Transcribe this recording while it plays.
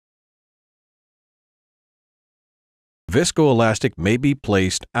Viscoelastic may be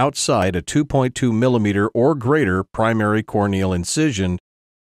placed outside a 2.2 millimeter or greater primary corneal incision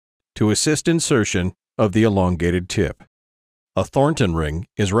to assist insertion of the elongated tip. A Thornton ring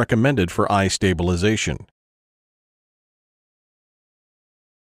is recommended for eye stabilization.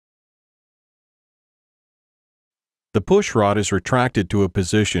 The push rod is retracted to a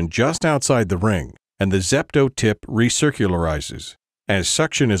position just outside the ring, and the Zepto tip recircularizes. As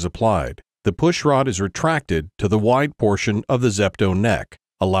suction is applied, the push rod is retracted to the wide portion of the Zepto neck,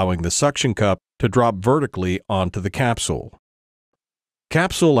 allowing the suction cup to drop vertically onto the capsule.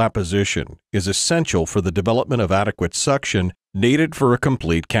 Capsule apposition is essential for the development of adequate suction needed for a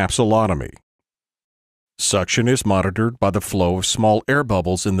complete capsulotomy. Suction is monitored by the flow of small air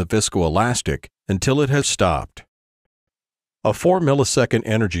bubbles in the viscoelastic until it has stopped. A 4 millisecond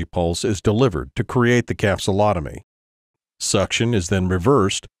energy pulse is delivered to create the capsulotomy. Suction is then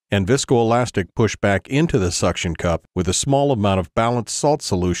reversed and viscoelastic pushed back into the suction cup with a small amount of balanced salt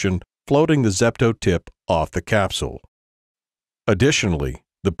solution floating the Zepto tip off the capsule. Additionally,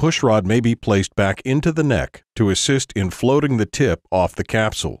 the push rod may be placed back into the neck to assist in floating the tip off the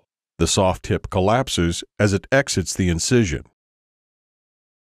capsule. The soft tip collapses as it exits the incision.